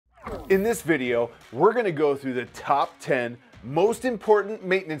In this video, we're going to go through the top 10 most important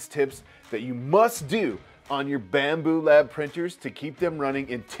maintenance tips that you must do on your Bambu Lab printers to keep them running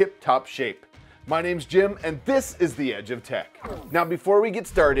in tip-top shape. My name's Jim, and this is The Edge of Tech. Now, before we get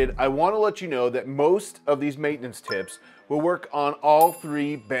started, I want to let you know that most of these maintenance tips will work on all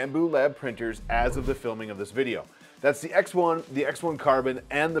three Bambu Lab printers as of the filming of this video. That's the X1, the X1 Carbon,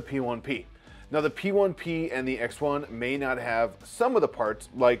 and the P1P. Now, the P1P and the X1 may not have some of the parts,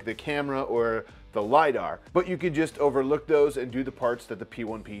 like the camera or the LiDAR, but you could just overlook those and do the parts that the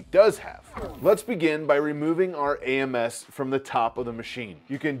P1P does have. Let's begin by removing our AMS from the top of the machine.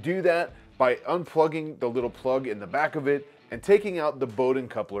 You can do that by unplugging the little plug in the back of it and taking out the Bowden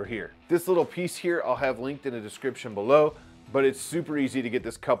coupler here. This little piece here I'll have linked in the description below, but it's super easy to get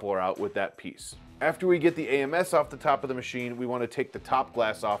this coupler out with that piece. After we get the AMS off the top of the machine, we want to take the top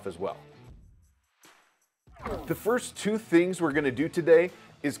glass off as well. The first two things we're going to do today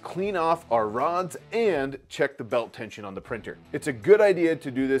is clean off our rods and check the belt tension on the printer. It's a good idea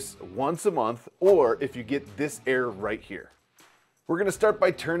to do this once a month, or if you get this air right here. We're going to start by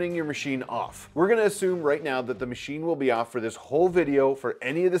turning your machine off. We're going to assume right now that the machine will be off for this whole video for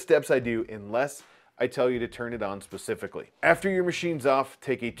any of the steps I do, unless I tell you to turn it on specifically. After your machine's off,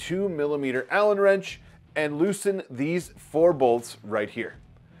 take a 2mm Allen wrench and loosen these 4 bolts right here.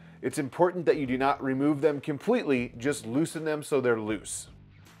 It's important that you do not remove them completely, just loosen them so they're loose.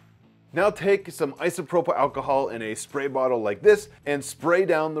 Now take some isopropyl alcohol in a spray bottle like this and spray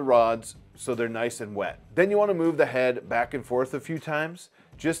down the rods so they're nice and wet. Then you want to move the head back and forth a few times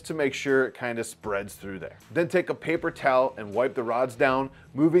just to make sure it kind of spreads through there. Then take a paper towel and wipe the rods down,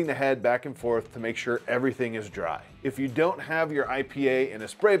 moving the head back and forth to make sure everything is dry. If you don't have your IPA in a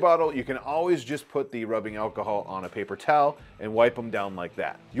spray bottle, you can always just put the rubbing alcohol on a paper towel and wipe them down like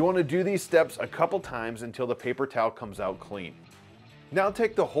that. You want to do these steps a couple times until the paper towel comes out clean. Now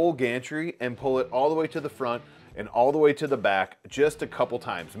take the whole gantry and pull it all the way to the front and all the way to the back just a couple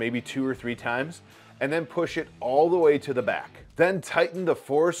times, maybe 2 or 3 times, and then push it all the way to the back. Then tighten the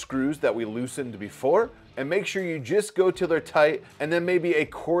 4 screws that we loosened before and make sure you just go till they're tight and then maybe a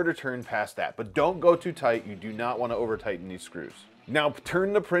quarter turn past that, but don't go too tight. You do not want to over tighten these screws. Now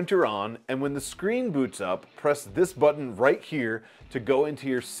turn the printer on, and when the screen boots up, press this button right here to go into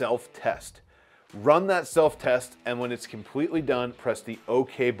your self-test. Run that self-test, and when it's completely done, press the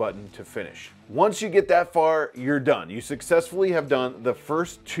OK button to finish. Once you get that far, you're done. You successfully have done the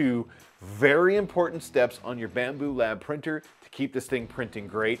first 2 very important steps on your Bambu Lab printer to keep this thing printing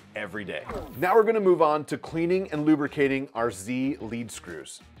great every day. Now we're going to move on to cleaning and lubricating our Z lead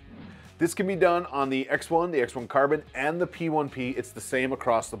screws. This can be done on the X1, the X1 Carbon, and the P1P. It's the same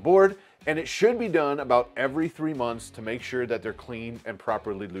across the board, and it should be done about every 3 months to make sure that they're clean and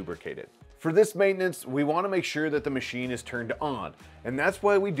properly lubricated. For this maintenance, we want to make sure that the machine is turned on, and that's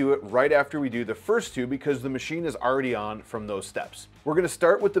why we do it right after we do the first 2, because the machine is already on from those steps. We're going to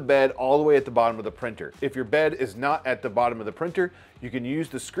start with the bed all the way at the bottom of the printer. If your bed is not at the bottom of the printer, you can use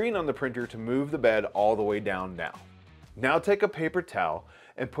the screen on the printer to move the bed all the way down now. Now take a paper towel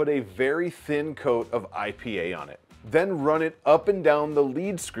and put a very thin coat of IPA on it. Then run it up and down the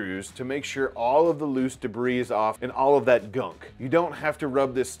lead screws to make sure all of the loose debris is off and all of that gunk. You don't have to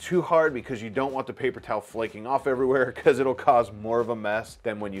rub this too hard because you don't want the paper towel flaking off everywhere, because it'll cause more of a mess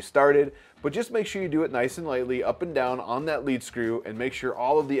than when you started. But just make sure you do it nice and lightly up and down on that lead screw and make sure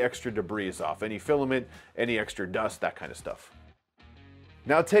all of the extra debris is off. Any filament, any extra dust, that kind of stuff.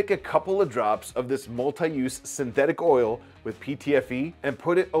 Now take a couple of drops of this multi-use synthetic oil with PTFE and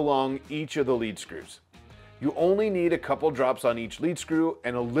put it along each of the lead screws. You only need a couple drops on each lead screw,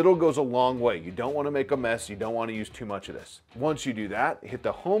 and a little goes a long way. You don't want to make a mess. You don't want to use too much of this. Once you do that, hit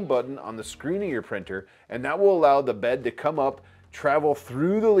the home button on the screen of your printer, and that will allow the bed to come up, travel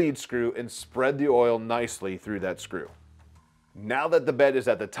through the lead screw, and spread the oil nicely through that screw. Now that the bed is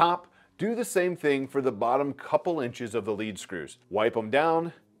at the top, do the same thing for the bottom couple inches of the lead screws. Wipe them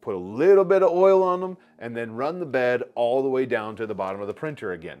down, put a little bit of oil on them, and then run the bed all the way down to the bottom of the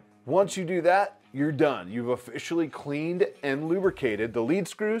printer again. Once you do that, you're done. You've officially cleaned and lubricated the lead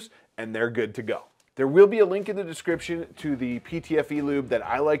screws, and they're good to go. There will be a link in the description to the PTFE lube that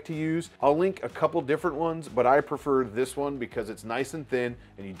I like to use. I'll link a couple different ones, but I prefer this one because it's nice and thin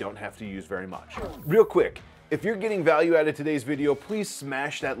and you don't have to use very much. Real quick, if you're getting value out of today's video, please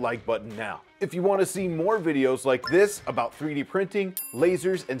smash that like button now. If you want to see more videos like this about 3D printing,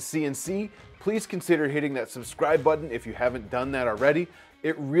 lasers, and CNC, please consider hitting that subscribe button if you haven't done that already.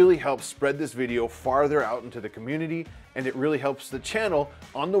 It really helps spread this video farther out into the community, and it really helps the channel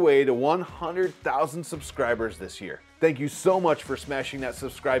on the way to 100,000 subscribers this year. Thank you so much for smashing that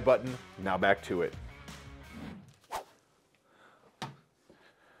subscribe button. Now back to it.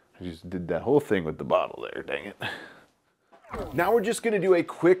 I just did that whole thing with the bottle there, dang it. Now we're just gonna do a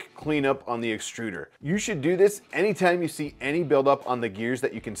quick cleanup on the extruder. You should do this anytime you see any buildup on the gears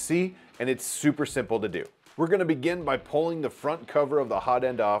that you can see, and it's super simple to do. We're gonna begin by pulling the front cover of the hot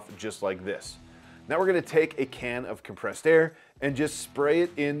end off just like this. Now we're gonna take a can of compressed air and just spray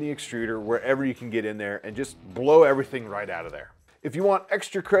it in the extruder wherever you can get in there and just blow everything right out of there. If you want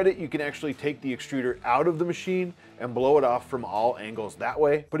extra credit, you can actually take the extruder out of the machine and blow it off from all angles that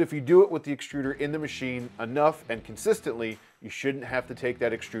way. But if you do it with the extruder in the machine enough and consistently, you shouldn't have to take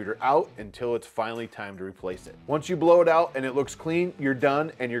that extruder out until it's finally time to replace it. Once you blow it out and it looks clean, you're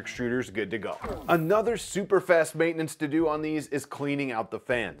done and your extruder's good to go. Another super fast maintenance to do on these is cleaning out the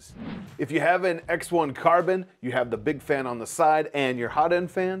fans. If you have an X1 carbon, you have the big fan on the side and your hot end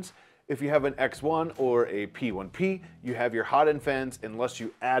fans. If you have an X1 or a P1P, you have your hot end fans unless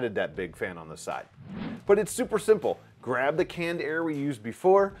you added that big fan on the side. But it's super simple. Grab the canned air we used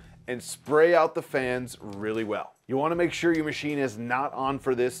before and spray out the fans really well. You want to make sure your machine is not on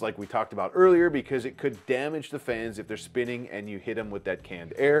for this like we talked about earlier because it could damage the fans if they're spinning and you hit them with that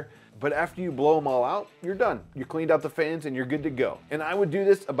canned air. But after you blow them all out, you're done. You cleaned out the fans and you're good to go. And I would do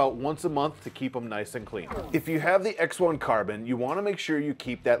this about once a month to keep them nice and clean. If you have the X1 carbon, you want to make sure you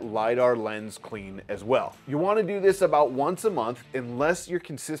keep that LiDAR lens clean as well. You want to do this about once a month unless you're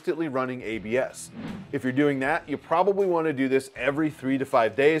consistently running ABS. If you're doing that, you probably want to do this every 3 to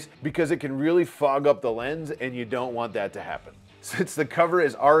 5 days because it can really fog up the lens and you don't want that to happen. Since the cover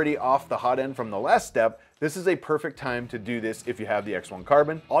is already off the hot end from the last step, this is a perfect time to do this if you have the X1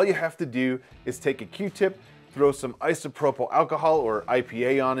 carbon. All you have to do is take a Q-tip, throw some isopropyl alcohol or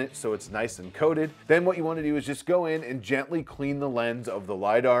IPA on it so it's nice and coated. Then what you want to do is just go in and gently clean the lens of the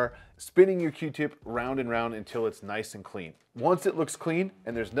LiDAR, spinning your Q-tip round and round until it's nice and clean. Once it looks clean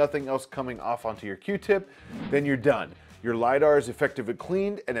and there's nothing else coming off onto your Q-tip, then you're done. Your LiDAR is effectively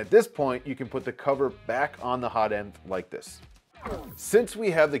cleaned, and at this point, you can put the cover back on the hot end like this. Since we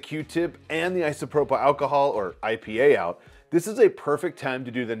have the Q-tip and the isopropyl alcohol or IPA out, this is a perfect time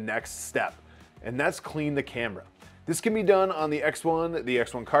to do the next step, and that's clean the camera. This can be done on the X1, the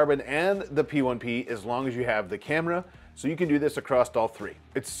X1 carbon, and the P1P as long as you have the camera, so you can do this across all three.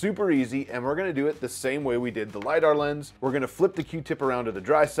 It's super easy, and we're gonna do it the same way we did the LiDAR lens. We're gonna flip the Q-tip around to the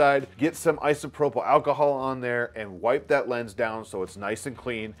dry side, get some isopropyl alcohol on there, and wipe that lens down so it's nice and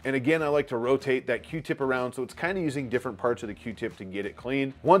clean. And again, I like to rotate that Q-tip around so it's kind of using different parts of the Q-tip to get it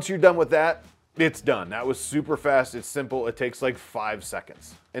clean. Once you're done with that, it's done. That was super fast, it's simple, it takes like 5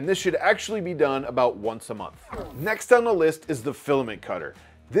 seconds. And this should actually be done about once a month. Next on the list is the filament cutter.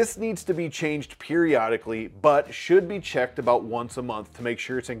 This needs to be changed periodically, but should be checked about once a month to make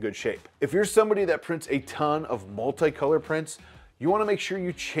sure it's in good shape. If you're somebody that prints a ton of multicolor prints, you want to make sure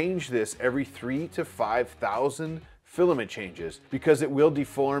you change this every 3,000 to 5,000 filament changes because it will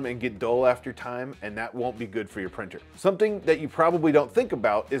deform and get dull after time, and that won't be good for your printer. Something that you probably don't think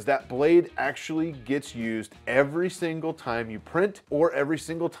about is that blade actually gets used every single time you print or every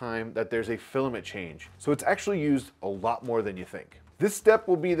single time that there's a filament change. So it's actually used a lot more than you think. This step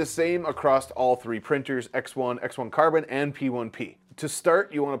will be the same across all three printers, X1, X1 carbon, and P1P. To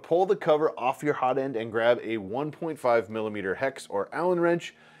start, you want to pull the cover off your hot end and grab a 1.5 millimeter hex or Allen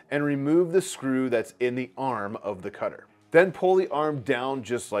wrench and remove the screw that's in the arm of the cutter. Then pull the arm down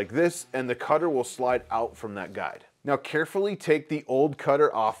just like this and the cutter will slide out from that guide. Now carefully take the old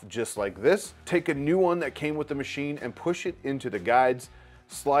cutter off just like this. Take a new one that came with the machine and push it into the guides.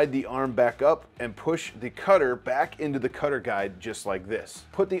 Slide the arm back up and push the cutter back into the cutter guide just like this.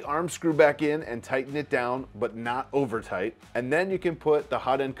 Put the arm screw back in and tighten it down, but not over tight. And then you can put the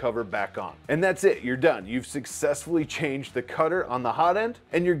hot end cover back on. And that's it, you're done. You've successfully changed the cutter on the hot end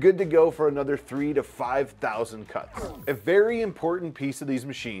and you're good to go for another 3,000 to 5,000 cuts. A very important piece of these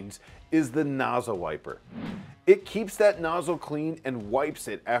machines is the nozzle wiper. It keeps that nozzle clean and wipes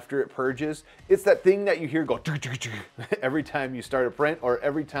it after it purges. It's that thing that you hear go every time you start a print or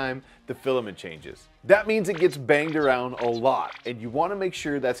every time the filament changes. That means it gets banged around a lot and you want to make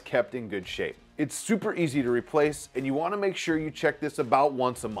sure that's kept in good shape. It's super easy to replace and you want to make sure you check this about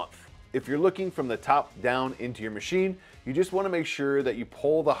once a month. If you're looking from the top down into your machine, you just want to make sure that you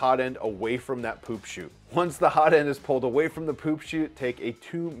pull the hot end away from that poop chute. Once the hot end is pulled away from the poop chute, take a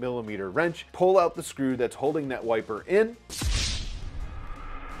 2 millimeter wrench, pull out the screw that's holding that wiper in,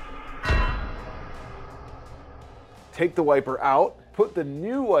 take the wiper out, put the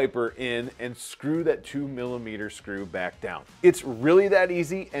new wiper in, and screw that 2 millimeter screw back down. It's really that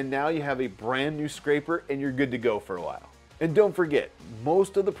easy, and now you have a brand new scraper and you're good to go for a while. And don't forget,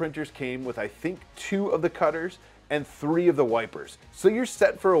 most of the printers came with I think 2 of the cutters, and 3 of the wipers. So you're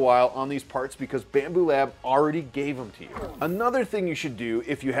set for a while on these parts because Bambu Lab already gave them to you. Another thing you should do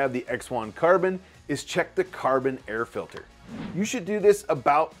if you have the X1 Carbon is check the carbon air filter. You should do this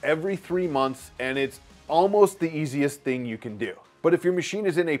about every 3 months, and it's almost the easiest thing you can do. But if your machine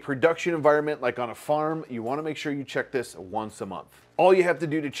is in a production environment like on a farm, you want to make sure you check this once a month. All you have to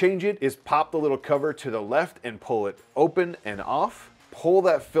do to change it is pop the little cover to the left and pull it open and off. Pull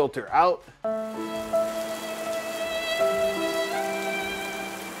that filter out.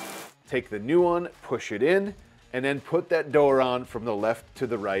 Take the new one, push it in, and then put that door on from the left to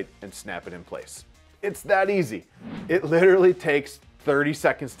the right and snap it in place. It's that easy. It literally takes 30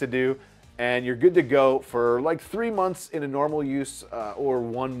 seconds to do, and you're good to go for like 3 months in a normal use or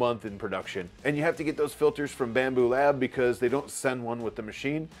 1 month in production. And you have to get those filters from Bambu Lab because they don't send one with the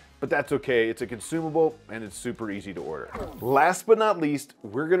machine, but that's okay. It's a consumable and it's super easy to order. Last but not least,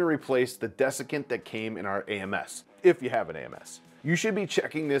 we're gonna replace the desiccant that came in our AMS, if you have an AMS. You should be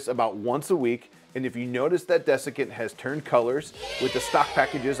checking this about once a week, and if you notice that desiccant has turned colors, with the stock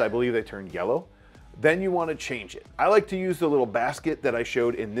packages, I believe they turned yellow, then you want to change it. I like to use the little basket that I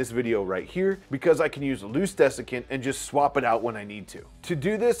showed in this video right here because I can use loose desiccant and just swap it out when I need to. To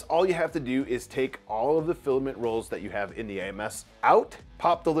do this, all you have to do is take all of the filament rolls that you have in the AMS out,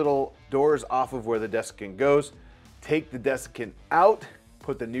 pop the little doors off of where the desiccant goes, take the desiccant out,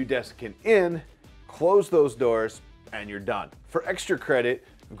 put the new desiccant in, close those doors, and you're done. For extra credit,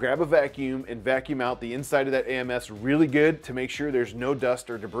 grab a vacuum and vacuum out the inside of that AMS really good to make sure there's no dust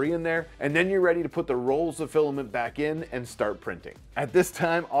or debris in there, and then you're ready to put the rolls of filament back in and start printing. At this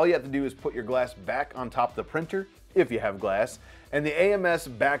time, all you have to do is put your glass back on top of the printer, if you have glass, and the AMS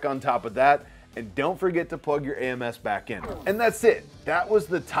back on top of that, and don't forget to plug your AMS back in. And that's it. That was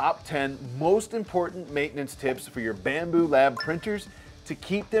the top 10 most important maintenance tips for your Bambu Lab printers to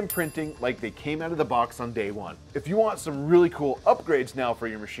keep them printing like they came out of the box on day one. If you want some really cool upgrades now for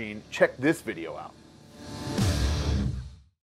your machine, check this video out.